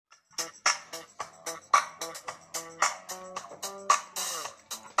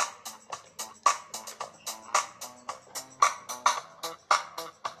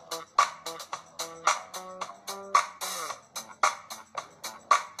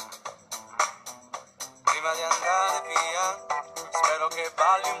Prima di andare via, spero che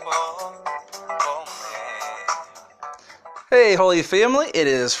balli un po' con me. Hey, Holy Family, it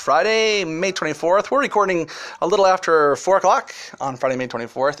is Friday, May 24th. We're recording a little after 4 o'clock on Friday, May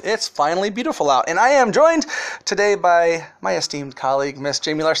 24th. It's finally beautiful out, and I am joined today by my esteemed colleague, Miss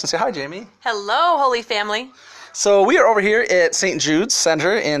Jamie Larson. Say hi, Jamie. Hello, Holy Family. So we are over here at St. Jude's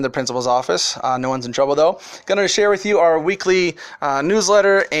Center in the principal's office. No one's in trouble, though. Going to share with you our weekly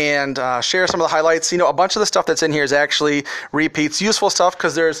newsletter and share some of the highlights. You know, a bunch of the stuff that's in here is actually repeats, useful stuff,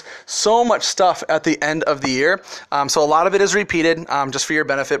 because there's so much stuff at the end of the year. So a lot of it is repeated just for your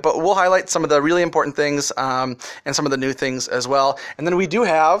benefit, but we'll highlight some of the really important things and some of the new things as well. And then we do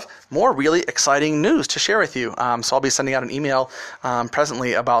have more really exciting news to share with you. So I'll be sending out an email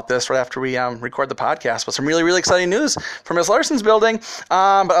presently about this right after we record the podcast, but some really exciting news from Ms. Larson's building.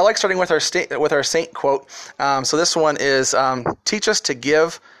 But I like starting with our saint quote. So this one is, teach us to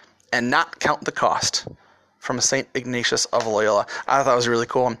give and not count the cost, from St. Ignatius of Loyola. I thought it was really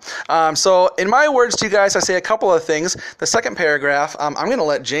cool. So in my words to you guys, I say a couple of things. The second paragraph, I'm going to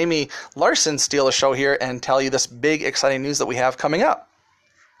let Jamie Larson steal the show here and tell you this big exciting news that we have coming up.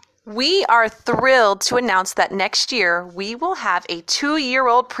 We are thrilled to announce that next year we will have a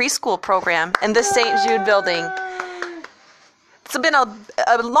 2-year-old preschool program in the St. Jude building. It's been a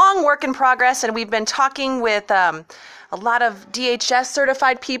long work in progress, and we've been talking with a lot of DHS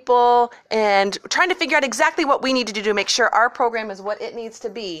certified people and trying to figure out exactly what we need to do to make sure our program is what it needs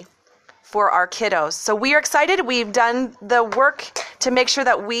to be for our kiddos. So we are excited. We've done the work to make sure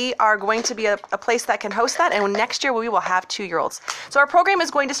that we are going to be a place that can host that, and next year we will have 2-year-olds. So our program is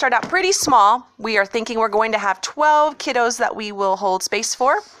going to start out pretty small. We are thinking we're going to have 12 kiddos that we will hold space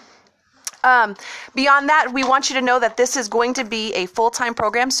for. Beyond that, we want you to know that this is going to be a full-time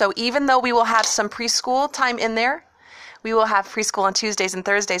program. So even though we will have some preschool time in there, we will have preschool on Tuesdays and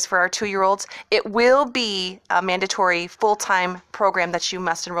Thursdays for our 2-year-olds. It will be a mandatory full-time program that you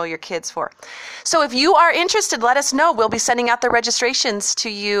must enroll your kids for. So if you are interested, let us know. We'll be sending out the registrations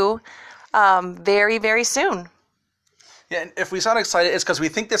to you very, very soon. Yeah, and if we sound excited, it's because we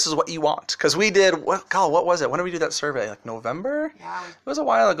think this is what you want. Because we did, what was it? When did we do that survey? Like November? Yeah. It was a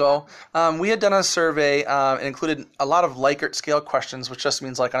while ago. We had done a survey and included a lot of Likert scale questions, which just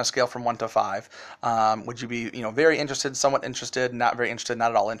means like on a scale from 1 to 5. Would you be, very interested, somewhat interested, not very interested,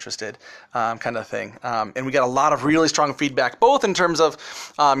 not at all interested, kind of thing. And we got a lot of really strong feedback, both in terms of,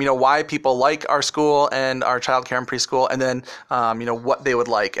 why people like our school and our child care and preschool, and then, what they would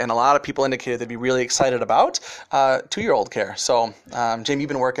like. And a lot of people indicated they'd be really excited about 2-year-old care. So, Jamie, you've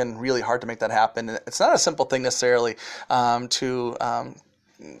been working really hard to make that happen. And it's not a simple thing necessarily to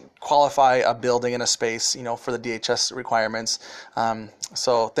qualify a building and a space, for the DHS requirements.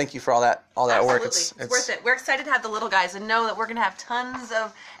 So thank you for all that work. It's worth it. We're excited to have the little guys and know that we're going to have tons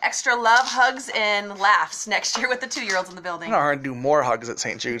of extra love, hugs, and laughs next year with the 2-year-olds in the building. I know we're going to do more hugs at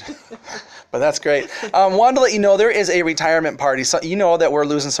St. Jude, but that's great. Wanted to let you know there is a retirement party. So you know that we're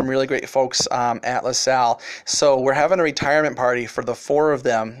losing some really great folks at LaSalle. So we're having a retirement party for the 4 of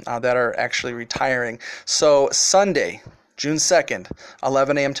them that are actually retiring. So Sunday, June 2nd,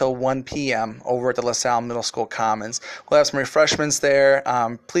 11 a.m. till 1 p.m. over at the LaSalle Middle School Commons. We'll have some refreshments there.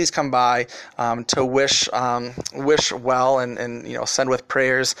 Please come by to wish well and send with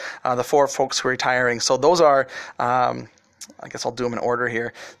prayers the 4 folks who are retiring. So those are, I guess I'll do them in order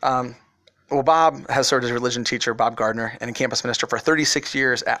here. Bob has served as a religion teacher, Bob Gardner, and a campus minister for 36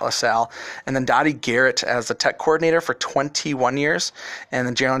 years at LaSalle. And then Dottie Garrett as the tech coordinator for 21 years. And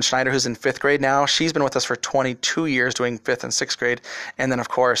then Geraldine Schneider, who's in 5th grade now. She's been with us for 22 years doing 5th and 6th grade. And then, of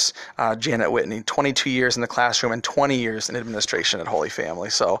course, Janet Whitney, 22 years in the classroom and 20 years in administration at Holy Family.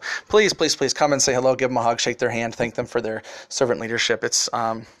 So please, please, please come and say hello, give them a hug, shake their hand, thank them for their servant leadership. It's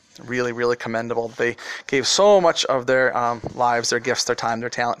really, really commendable. They gave so much of their lives, their gifts, their time, their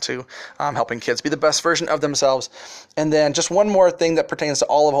talent to helping kids be the best version of themselves. And then just one more thing that pertains to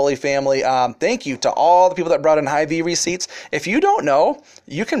all of Holy Family. Thank you to all the people that brought in Hy-Vee receipts. If you don't know,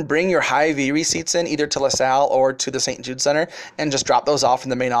 you can bring your Hy-Vee receipts in either to LaSalle or to the St. Jude Center and just drop those off in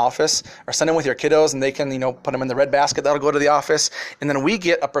the main office, or send them with your kiddos and they can, put them in the red basket that'll go to the office. And then we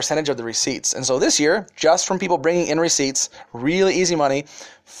get a percentage of the receipts. And so this year, just from people bringing in receipts, really easy money,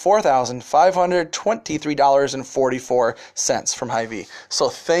 $4,523.44 from Hy-Vee. So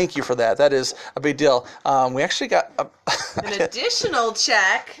thank you for that. That is a big deal. We actually got an additional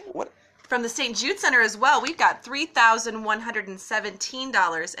check. What? From the St. Jude Center as well, we've got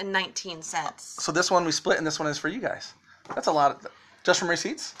 $3,117.19. So this one we split, and this one is for you guys. That's a lot. Just from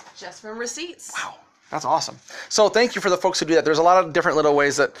receipts? Just from receipts. Wow. That's awesome. So thank you for the folks who do that. There's a lot of different little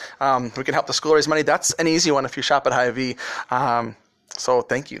ways that we can help the school raise money. That's an easy one if you shop at Hy-Vee. So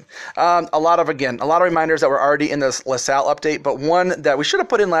thank you. A lot of reminders that were already in this LaSalle update, but one that we should have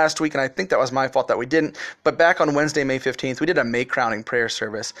put in last week, and I think that was my fault that we didn't, but back on Wednesday, May 15th, we did a May crowning prayer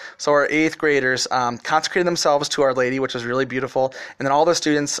service. So our 8th graders consecrated themselves to Our Lady, which was really beautiful, and then all the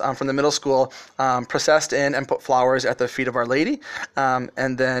students from the middle school processed in and put flowers at the feet of Our Lady,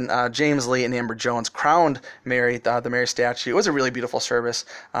 and then James Lee and Amber Jones crowned Mary, the Mary statue. It was a really beautiful service,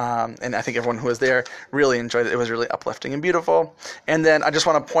 and I think everyone who was there really enjoyed it. It was really uplifting and beautiful. And then I just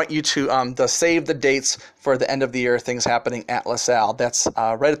want to point you to the save the dates for the end of the year things happening at LaSalle. That's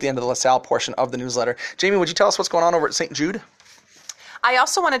right at the end of the LaSalle portion of the newsletter. Jamie, would you tell us what's going on over at St. Jude? I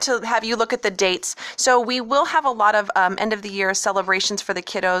also wanted to have you look at the dates. So we will have a lot of end of the year celebrations for the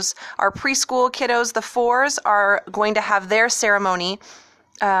kiddos. Our preschool kiddos, the 4s, are going to have their ceremony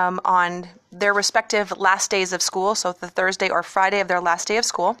on their respective last days of school, so the Thursday or Friday of their last day of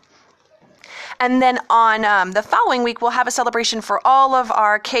school. And then on the following week, we'll have a celebration for all of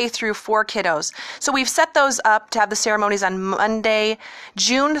our K through 4 kiddos. So we've set those up to have the ceremonies on Monday,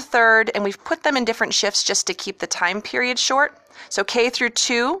 June 3rd, and we've put them in different shifts just to keep the time period short. So K through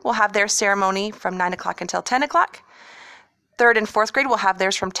 2 will have their ceremony from 9 o'clock until 10 o'clock. 3rd and 4th grade will have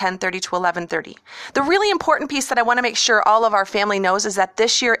theirs from 10:30 to 11:30. The really important piece that I want to make sure all of our family knows is that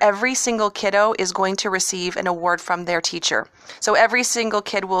this year every single kiddo is going to receive an award from their teacher. So every single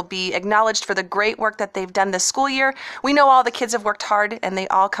kid will be acknowledged for the great work that they've done this school year. We know all the kids have worked hard and they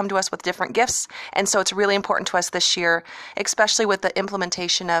all come to us with different gifts, and so it's really important to us this year, especially with the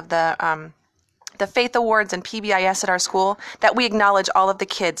implementation of the Faith Awards and PBIS at our school, that we acknowledge all of the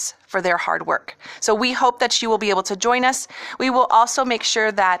kids for their hard work. So we hope that you will be able to join us. We will also make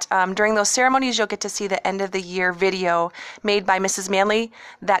sure that during those ceremonies, you'll get to see the end of the year video made by Mrs. Manley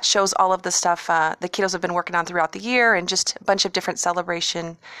that shows all of the stuff the kiddos have been working on throughout the year and just a bunch of different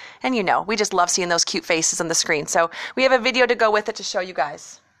celebration. And we just love seeing those cute faces on the screen. So we have a video to go with it to show you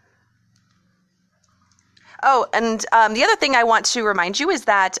guys. Oh, and the other thing I want to remind you is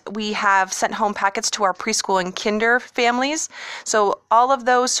that we have sent home packets to our preschool and kinder families. So all of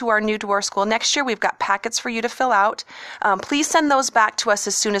those who are new to our school next year, we've got packets for you to fill out. Please send those back to us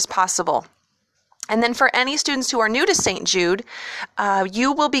as soon as possible. And then for any students who are new to St. Jude,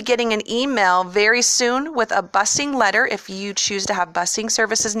 you will be getting an email very soon with a busing letter if you choose to have busing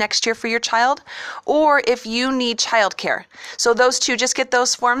services next year for your child, or if you need childcare. So those two, just get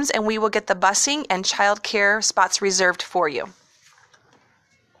those forms and we will get the busing and childcare spots reserved for you.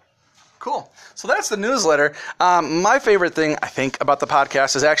 Cool. So that's the newsletter. My favorite thing, I think, about the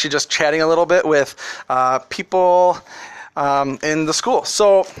podcast is actually just chatting a little bit with people in the school.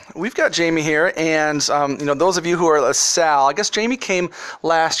 So we've got Jamie here, and those of you who are LaSalle, I guess Jamie came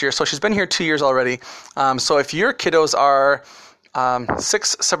last year, so she's been here 2 years already. So if your kiddos are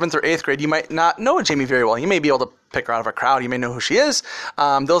 6th, 7th, or 8th grade, you might not know Jamie very well. You may be able to pick her out of a crowd. You may know who she is.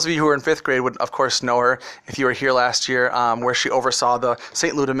 Those of you who are in 5th grade would, of course, know her if you were here last year, where she oversaw the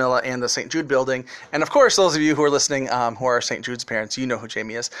St. Ludmilla and the St. Jude building. And, of course, those of you who are listening who are St. Jude's parents, you know who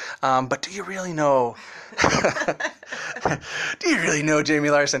Jamie is. But do you really know? Do you really know Jamie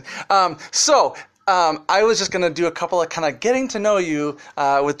Larson? I was just going to do a couple of kind of getting to know you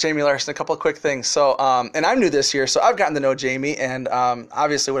with Jamie Larson, a couple of quick things. So, and I'm new this year, so I've gotten to know Jamie, and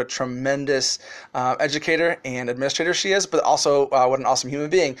obviously what a tremendous educator and administrator she is, but also what an awesome human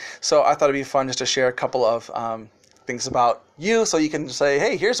being. So I thought it'd be fun just to share a couple of things about you, so you can say,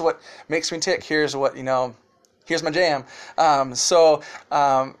 hey, here's what makes me tick, here's what, here's my jam.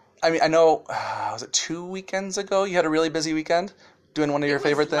 I know, was it 2 weekends ago you had a really busy weekend? Doing one of your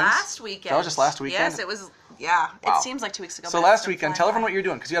favorite things? Last weekend. That was just last weekend? Yes, it was, yeah. Wow. It seems like 2 weeks ago. So last weekend, tell everyone what you're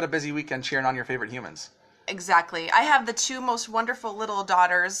doing, because you had a busy weekend cheering on your favorite humans. Exactly. I have the 2 most wonderful little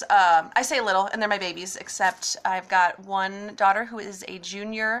daughters. I say little, and they're my babies, except I've got one daughter who is a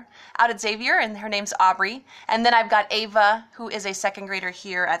junior out at Xavier, and her name's Aubrey. And then I've got Ava, who is a 2nd grader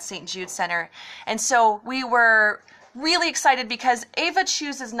here at St. Jude Center. And so we were really excited because Ava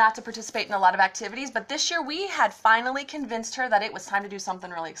chooses not to participate in a lot of activities, but this year we had finally convinced her that it was time to do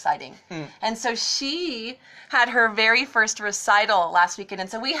something really exciting. And so she had her very first recital last weekend, and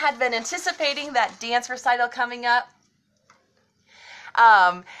so we had been anticipating that dance recital coming up.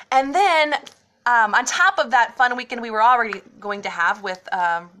 And then on top of that fun weekend we were already going to have with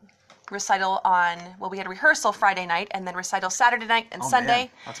recital we had rehearsal Friday night and then recital Saturday night and Sunday. Man,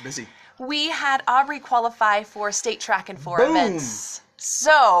 that's busy. We had Aubrey qualify for state track and 4 events.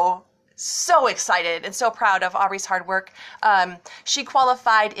 So so excited and so proud of Aubrey's hard work. She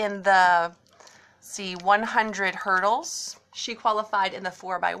qualified in the 100 hurdles. She qualified in the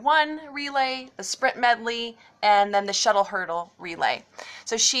 4x1 relay, the sprint medley, and then the shuttle hurdle relay.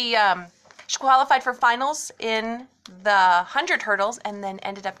 So she qualified for finals in the 100 hurdles and then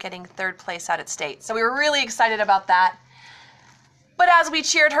ended up getting third place out at state. So we were really excited about that. But as we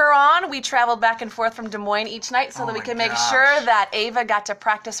cheered her on, we traveled back and forth from Des Moines each night so that we could make sure that Ava got to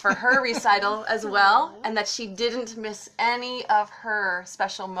practice for her recital as well, and that she didn't miss any of her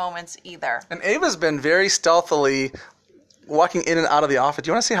special moments either. And Ava's been very stealthily walking in and out of the office. Do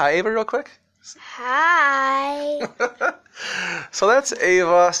you want to say hi, Ava, real quick? Hi. So that's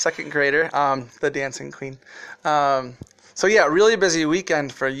Ava, second grader, the dancing queen. So yeah, really busy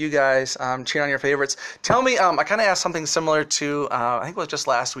weekend for you guys, cheering on your favorites. Tell me, I kind of asked something similar to, I think it was just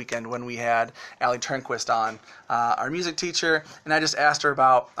last weekend when we had Allie Turnquist on, our music teacher, and I just asked her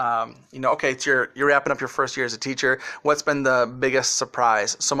about, okay, it's you're wrapping up your first year as a teacher. What's been the biggest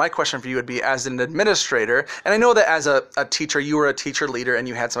surprise? So my question for you would be, as an administrator, and I know that as a teacher, you were a teacher leader and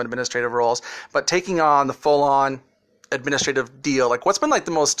you had some administrative roles, but taking on the full-on administrative deal, like what's been like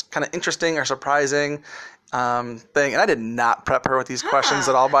the most kind of interesting or surprising thing? And I did not prep her with these questions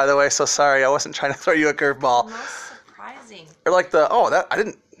at all, by the way, so sorry, I wasn't trying to throw you a curveball. Most surprising. Or like that I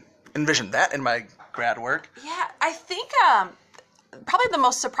didn't envision that in my grad work. Yeah, I think probably the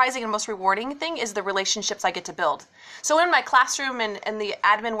most surprising and most rewarding thing is the relationships I get to build. So in my classroom and the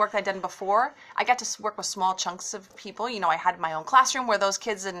admin work I'd done before, I got to work with small chunks of people. I had my own classroom where those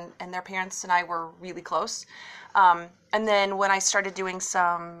kids and their parents and I were really close. And then when I started doing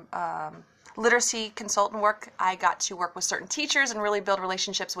some literacy consultant work, I got to work with certain teachers and really build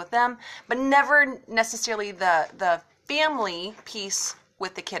relationships with them, but never necessarily the family piece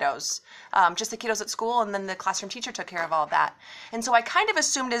with the kiddos. Just the kiddos at school, and then the classroom teacher took care of all of that. And so I kind of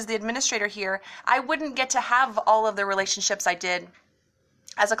assumed as the administrator here, I wouldn't get to have all of the relationships I did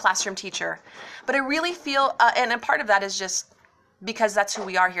as a classroom teacher. But I really feel, and a part of that is just because that's who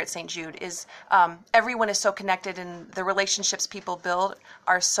we are here at St. Jude, is everyone is so connected and the relationships people build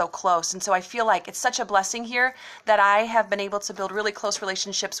are so close. And so I feel like it's such a blessing here that I have been able to build really close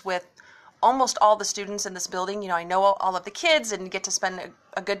relationships with almost all the students in this building. I know all of the kids and get to spend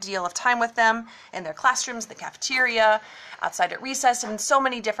a good deal of time with them in their classrooms, the cafeteria, outside at recess, and in so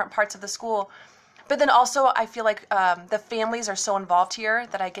many different parts of the school. But then also I feel like the families are so involved here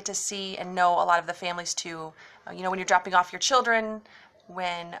that I get to see and know a lot of the families too. When you're dropping off your children,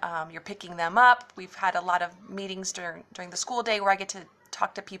 when you're picking them up. We've had a lot of meetings during the school day where I get to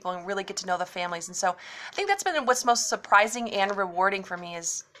talk to people and really get to know the families. And so I think that's been what's most surprising and rewarding for me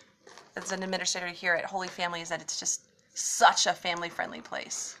as an administrator here at Holy Family, is that it's just such a family-friendly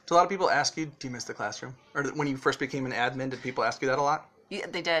place. Do a lot of people ask you, do you miss the classroom? Or when you first became an admin, did people ask you that a lot? Yeah,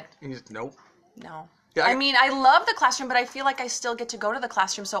 they did. And you just, nope. No. Yeah, I mean, I love the classroom, but I feel like I still get to go to the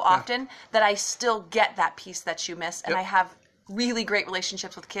classroom so often that I still get that piece that you miss. And I have really great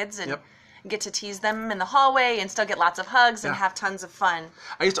relationships with kids and get to tease them in the hallway and still get lots of hugs and have tons of fun.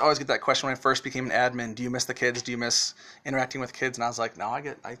 I used to always get that question when I first became an admin. Do you miss the kids? Do you miss interacting with kids? And I was like, no,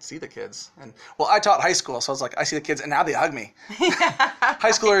 I see the kids. And well, I taught high school, so I was like, I see the kids, and now they hug me.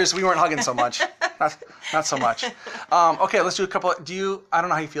 High schoolers, we weren't hugging so much. Not so much. Okay, let's do a couple. I don't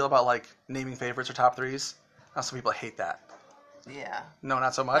know how you feel about like naming favorites or top threes. Some people hate that. Yeah. No,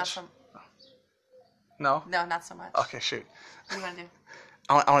 not so much? No? No, not so much. Okay, shoot. What do you want to do?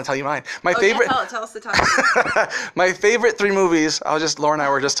 I want to tell you mine. My favorite. Yeah, tell us the top three. My favorite three movies. Laura and I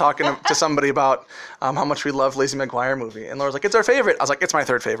were just talking to somebody about how much we love Lizzie McGuire movie, and Laura's like, "It's our favorite." I was like, "It's my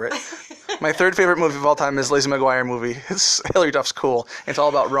third favorite." My third favorite movie of all time is Lizzie McGuire movie. Hilary Duff's cool. It's all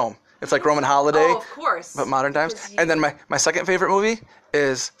about Rome. It's like Roman holiday. Oh, of course. But modern times. And then my second favorite movie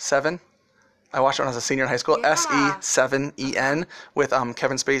is Seven. I watched it when I was a senior in high school. Yeah. SE7EN with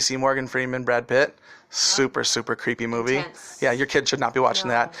Kevin Spacey, Morgan Freeman, Brad Pitt. Super, super creepy movie. Intense. Yeah, your kid should not be watching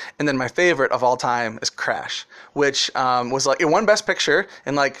that. And then my favorite of all time is Crash, which was like, it won Best Picture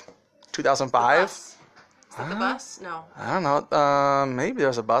in like 2005. Is that the bus? No. I don't know. Maybe there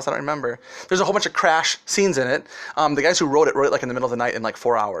was a bus. I don't remember. There's a whole bunch of Crash scenes in it. The guys who wrote it like in the middle of the night in like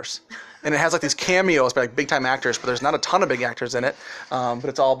 4 hours. And it has like these cameos by like big time actors, but there's not a ton of big actors in it. But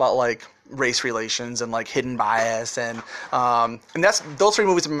it's all about like race relations and like hidden bias and those three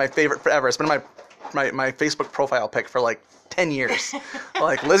movies have been my favorite forever. It's been my Facebook profile pic for like 10 years.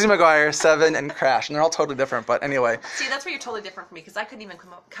 Like Lizzie McGuire, Seven, and Crash, and they're all totally different. But anyway. See, that's where you're totally different from me, because I couldn't even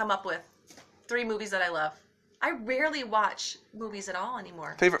come up with three movies that I love. I rarely watch movies at all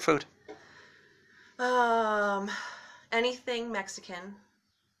anymore. Favorite food? Anything Mexican.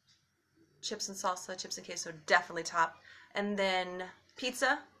 Chips and salsa, chips and queso, definitely top. And then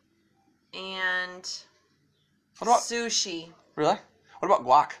pizza. and What about sushi. really? What about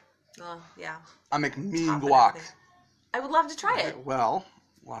guac? Oh, yeah. I make mean Top it guac. everything. I would love to try it. Well,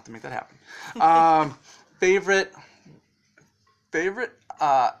 we'll have to make that happen. Favorite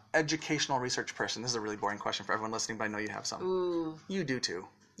educational research person. This is a really boring question for everyone listening, but I know you have some. Ooh. You do too.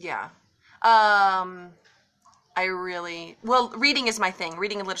 Yeah. Reading is my thing.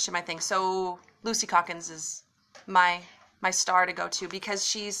 Reading and literature is my thing. So Lucy Calkins is my star to go to because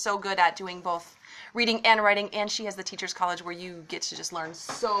she's so good at doing both reading and writing, and she has the Teachers College where you get to just learn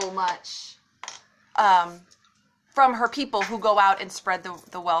so much from her people who go out and spread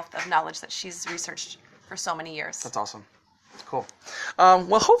the wealth of knowledge that she's researched for so many years. That's awesome. That's cool.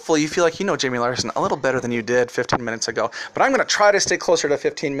 Well, hopefully you feel like you know Jamie Larson a little better than you did 15 minutes ago. But I'm going to try to stay closer to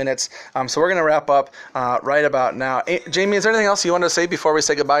 15 minutes. So we're going to wrap up right about now. Jamie, is there anything else you wanted to say before we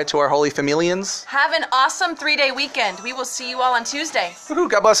say goodbye to our holy familians? Have an awesome 3-day weekend. We will see you all on Tuesday. Woohoo,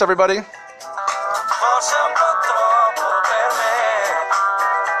 God bless everybody. Forse un po' troppo per me,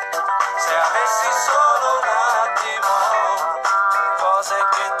 se avessi solo un attimo, cose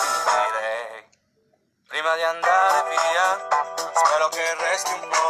che ti direi, prima di andare via, spero che resti un po'.